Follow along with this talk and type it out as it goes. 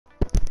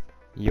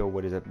Yo,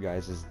 what is up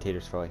guys, this is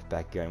Taters for Life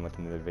back again with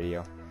another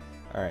video.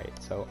 Alright,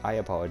 so I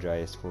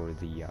apologize for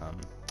the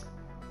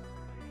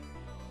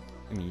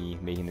me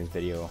making this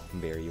video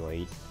very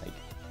late. Like,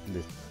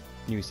 this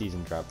new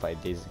season dropped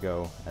 5 days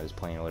ago. I was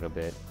playing a little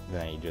bit,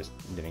 then I just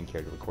didn't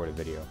care to record a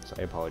video, so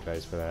I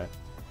apologize for that.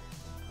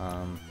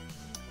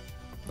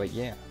 But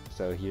yeah,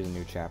 so here's a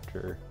new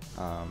chapter.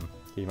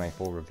 Here's my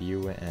full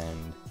review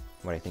and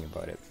what I think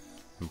about it.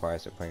 I'm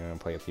probably going to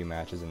play a few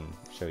matches and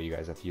show you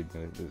guys a few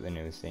the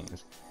newest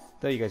things.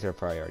 Though you guys are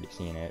probably already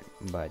seen it,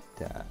 but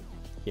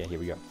yeah, here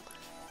we go.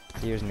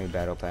 So here's a new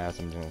battle pass.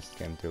 I'm just gonna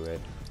skim through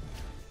it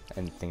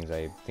and things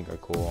I think are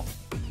cool,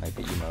 like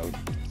the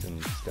emotes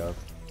and stuff.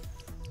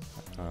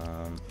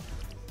 Don't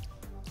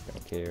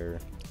care.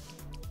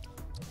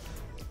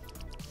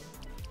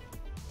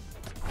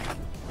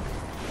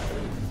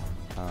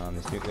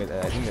 This new,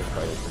 I think this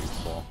part is pretty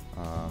cool.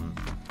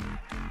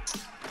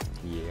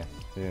 Yeah,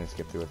 I'm gonna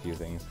skip through a few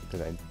things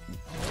because I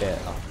bet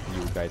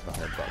you guys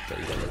 $100 that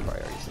you guys have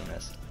probably already seen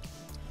this.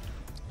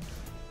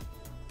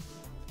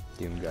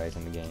 Doom guys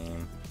in the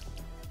game.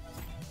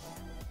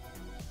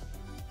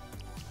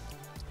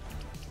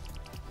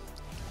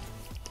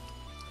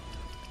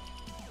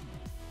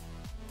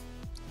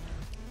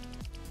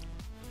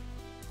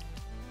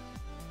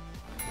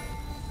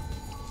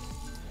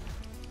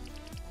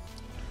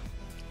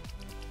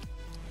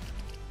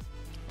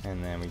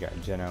 And then we got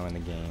Geno in the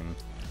game.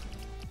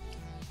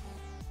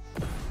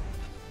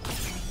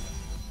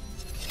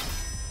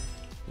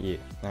 Yeah,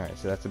 alright,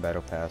 so that's the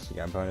battle pass. You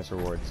got bonus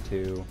rewards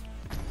too.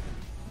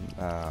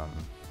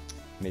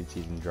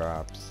 Mid-season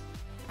drops,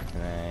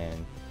 and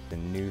then the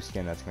new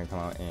skin that's gonna come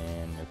out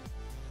in,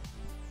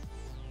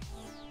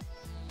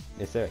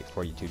 it said like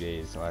 42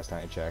 days the last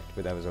time I checked,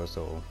 but that was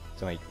also,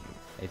 so like,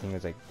 I think it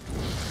was like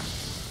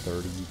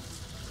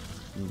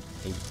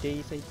 38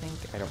 days, I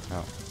think, I don't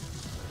know.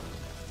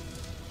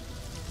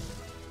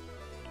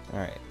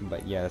 Alright,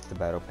 but yeah, that's the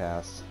battle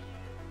pass.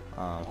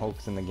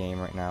 Hulk's in the game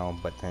right now,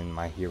 but then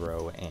my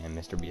hero and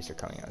Mr. Beast are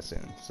coming out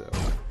soon, so.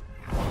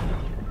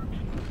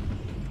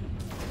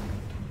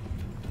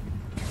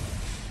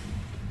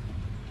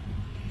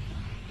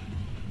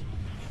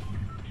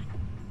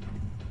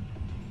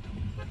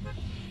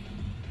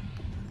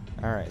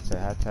 Alright, so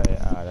that's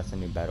a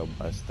new battle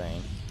bus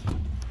thing.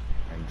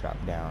 And drop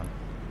down.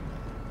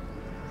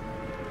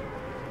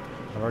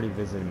 I've already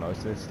visited most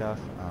of this stuff.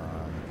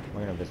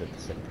 We're gonna visit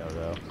the Citadel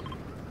though,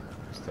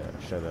 just to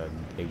show the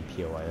big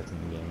POI that's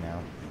in the game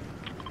now.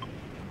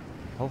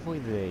 Hopefully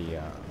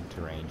the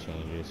terrain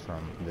changes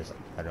from this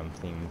autumn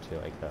theme to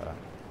like a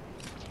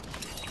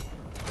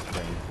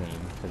spring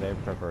theme, because I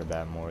prefer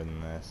that more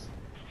than this.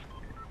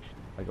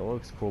 Like, it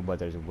looks cool, but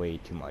there's way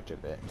too much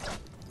of it.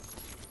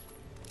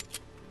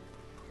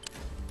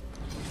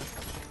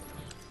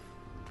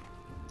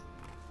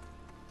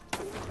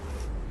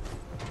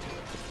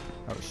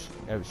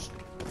 Oh sh.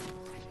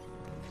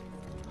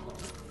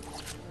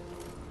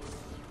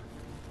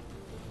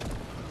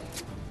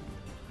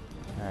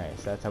 Alright,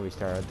 so that's how we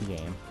start out the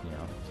game, you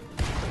know.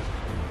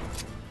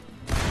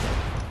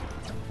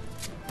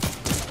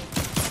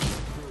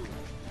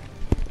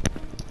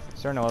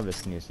 Starting to love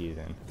this new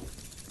season.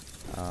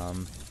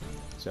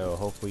 So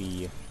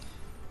hopefully,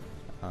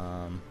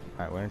 alright,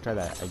 we're gonna try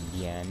that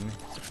again.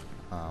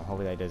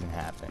 Hopefully that doesn't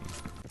happen.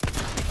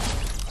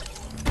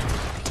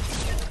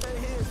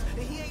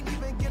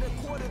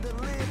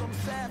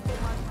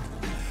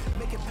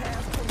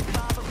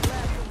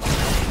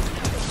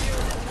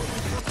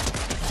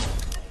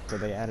 So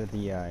they added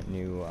the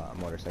new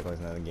motorcycles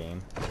into the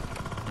game.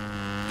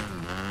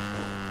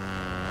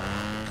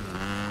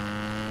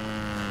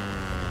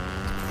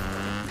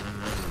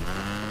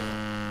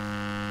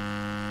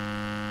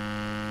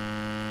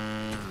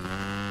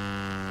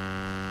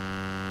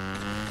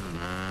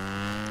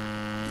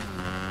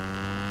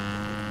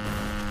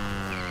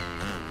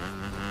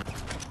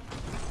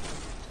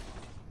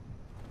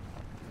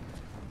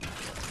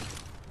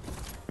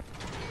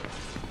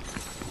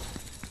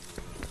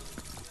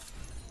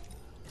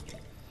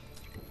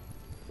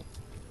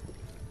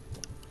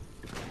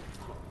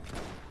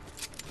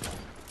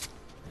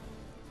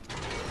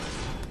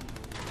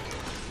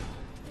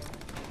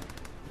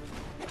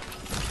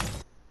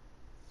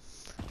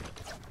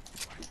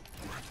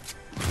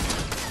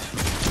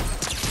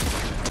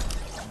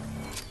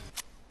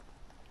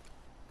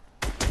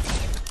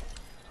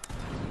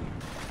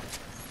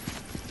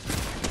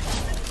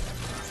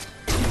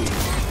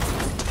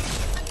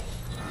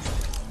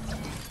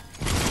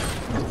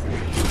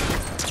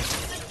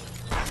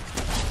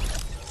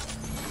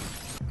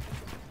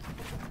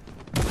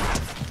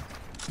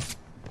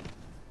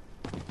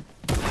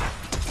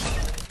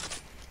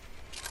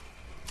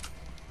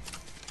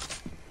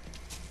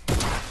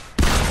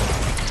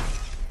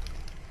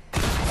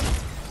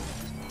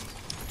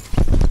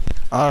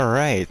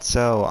 Alright,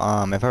 so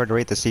if I were to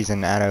rate the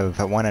season out of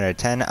 1 out of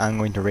 10, I'm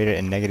going to rate it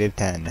a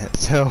 -10.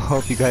 So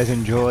hope you guys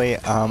enjoy.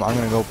 I'm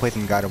gonna go play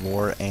some God of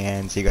War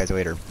and see you guys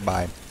later.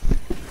 Bye.